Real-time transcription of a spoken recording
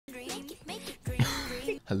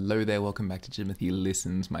Hello there, welcome back to Jimothy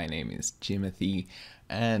Listens. My name is Jimothy,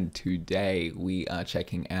 and today we are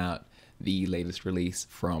checking out the latest release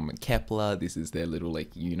from Kep1er. This is their little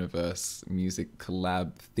universe music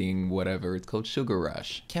collab thing, whatever. It's called Sugar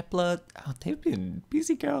Rush. Kep1er, they've been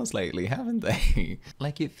busy girls lately, haven't they?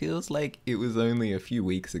 It feels like it was only a few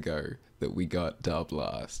weeks ago that we got Dub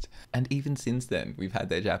Last. And even since then, we've had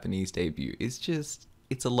their Japanese debut. It's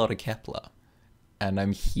a lot of Kep1er. And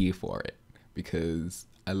I'm here for it because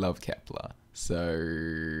I love Kep1er.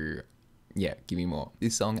 So yeah, give me more.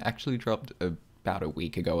 This song actually dropped about a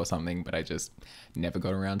week ago or something, but I just never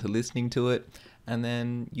got around to listening to it. And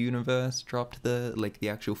then Universe dropped the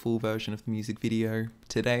actual full version of the music video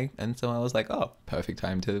today, and so I was like, oh, perfect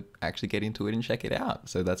time to actually get into it and check it out.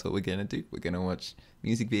 So that's what we're gonna do. We're gonna watch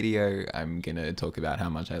music video. I'm gonna talk about how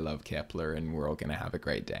much I love Kep1er, and we're all gonna have a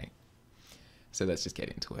great day. So let's just get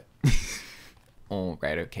into it.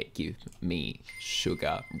 Alright, okay, give me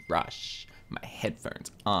Sugar Rush. My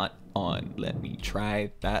headphones aren't on. Let me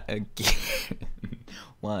try that again.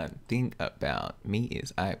 One thing about me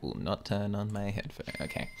is I will not turn on my headphone.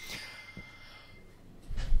 Okay.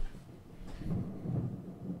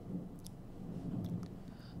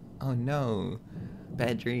 Oh no.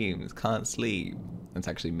 Bad dreams. Can't sleep. That's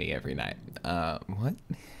actually me every night. What?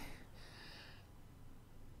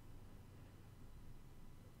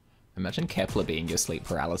 Imagine Kep1er being your sleep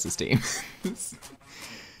paralysis team.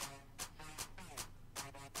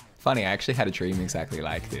 Funny, I actually had a dream exactly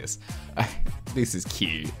like this. This is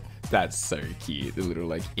cute. That's so cute. The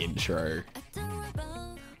little intro.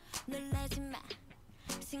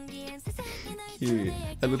 Cute.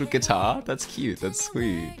 A little guitar? That's cute. That's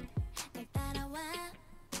sweet.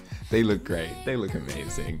 They look great. They look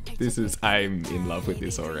amazing. I'm in love with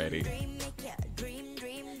this already.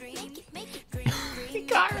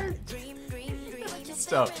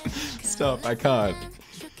 Stop, I can't.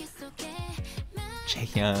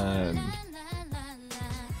 Jaehyun.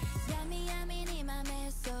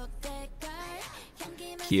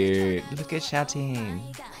 Cute. Look at shouting.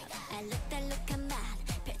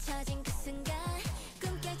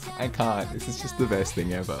 I can't. This is just the best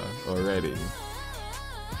thing ever already.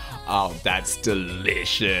 Oh, that's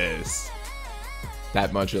delicious.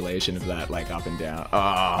 That modulation of that up and down.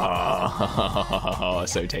 Oh,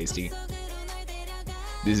 so tasty.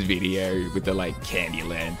 This video with the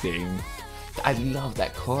Candyland thing. I love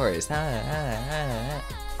that chorus.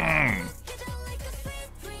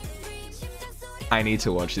 I need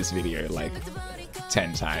to watch this video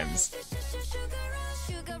 10 times.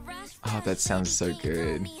 Oh, that sounds so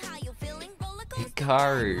good.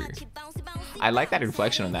 Hikaru. I like that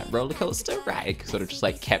inflection on that roller coaster, right? Sort of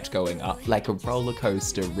just kept going up like a roller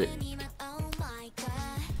coaster rip.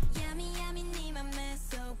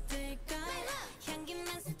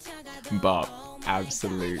 Bop.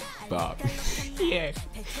 Absolute bop. Yeah.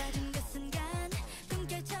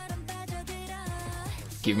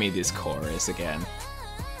 Give me this chorus again.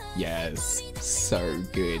 Yes. So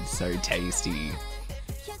good. So tasty.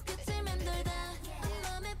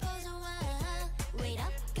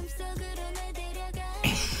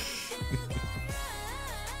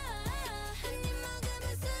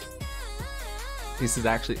 This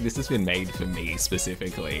has been made for me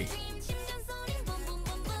specifically.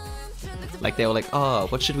 They were oh,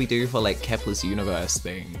 what should we do for Kep1er's universe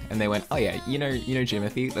thing? And they went, oh yeah, you know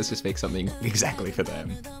Jimothy, let's just make something exactly for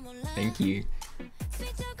them. Thank you.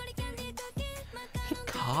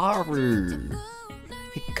 Hikaru.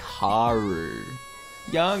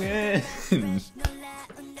 Youngin.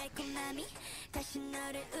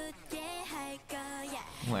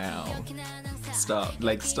 Wow.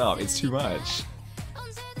 Stop, it's too much.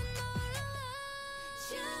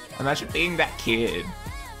 Imagine being that kid.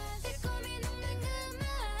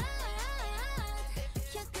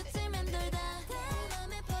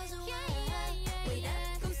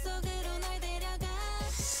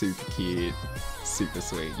 Super cute. Super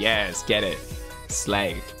sweet. Yes, get it.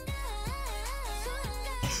 Slay.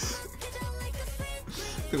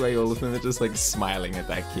 The way all of them are just smiling at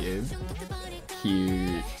that kid.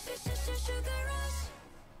 Cute.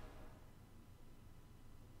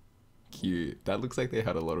 Cute. That looks like they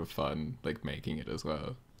had a lot of fun making it as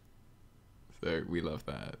well. So we love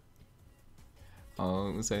that. Oh,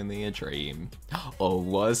 it was only a dream. Or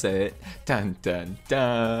was it? Dun dun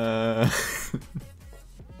dun.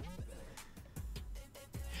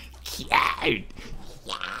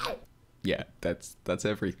 Yeah, that's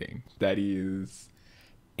everything. That is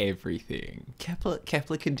everything.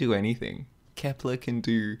 Kep1er can do anything. Kep1er can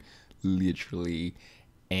do literally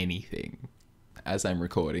anything. As I'm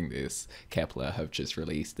recording this, Kep1er have just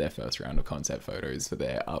released their first round of concept photos for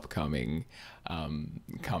their upcoming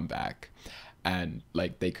comeback. And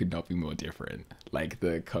like they could not be more different. Like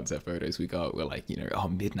the concept photos we got were like, you know, oh,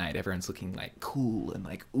 midnight, everyone's looking like cool and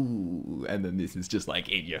like ooh, and then this is just like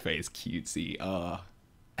in your face cutesy.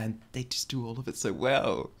 And they just do all of it so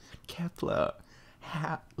well. Kep1er,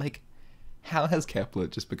 how has Kep1er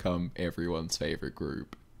just become everyone's favorite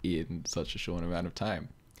group in such a short amount of time?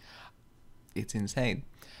 It's insane.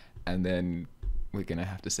 And then we're gonna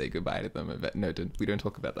have to say goodbye to them. No, we don't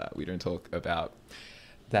talk about that. We don't talk about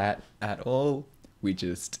that at all. We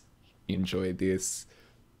just enjoy this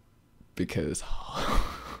because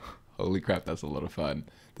holy crap, that's a lot of fun.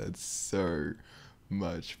 That's so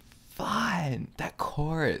much fun. That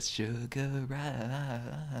chorus, Sugar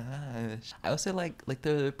Rush. I also like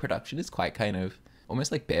the production is quite kind of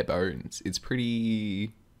almost like bare bones. It's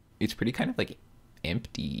pretty kind of like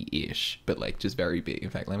empty-ish, but like just very big.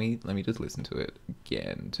 In fact, let me just listen to it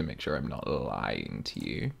again to make sure I'm not lying to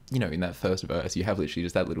you. You know, in that first verse you have literally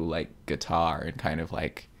just that little like guitar and kind of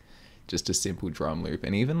like just a simple drum loop,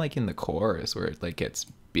 and even like in the chorus where it like gets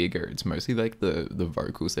bigger, it's mostly like the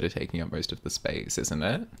vocals that are taking up most of the space, isn't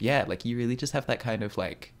it? Yeah, like you really just have that kind of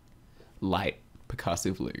like light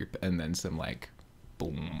percussive loop and then some like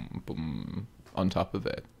boom boom on top of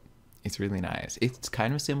it. It's really nice. It's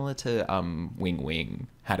kind of similar to Wing Wing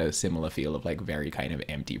had a similar feel of like very kind of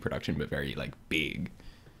empty production but very like big.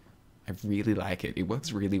 I really like it. It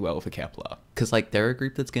works really well for Kep1er because like they're a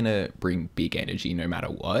group that's gonna bring big energy no matter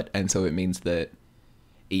what, and so it means that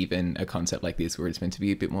even a concept like this where it's meant to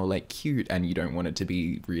be a bit more like cute and you don't want it to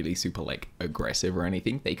be really super like aggressive or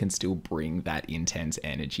anything, they can still bring that intense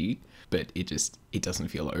energy, but it doesn't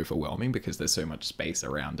feel overwhelming because there's so much space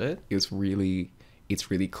around it. It's really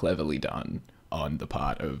cleverly done on the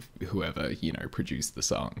part of whoever, you know, produced the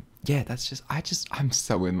song. Yeah, I'm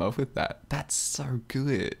so in love with that. That's so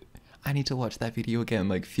good. I need to watch that video again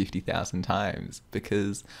like 50,000 times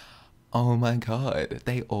because oh my god,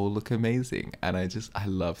 they all look amazing. And I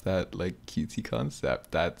love that like cutesy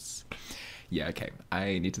concept. Yeah, okay.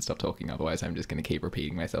 I need to stop talking, otherwise I'm just going to keep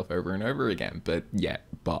repeating myself over and over again. But yeah,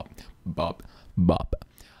 bop, bop, bop.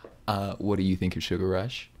 What do you think of Sugar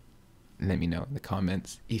Rush? Let me know in the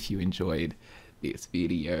comments. If you enjoyed this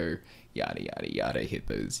video, yada yada yada, hit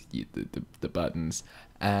those the buttons,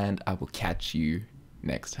 and I will catch you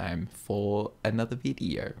next time for another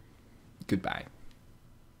video. Goodbye.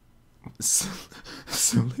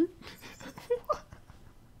 Salute.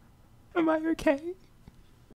 Am I okay?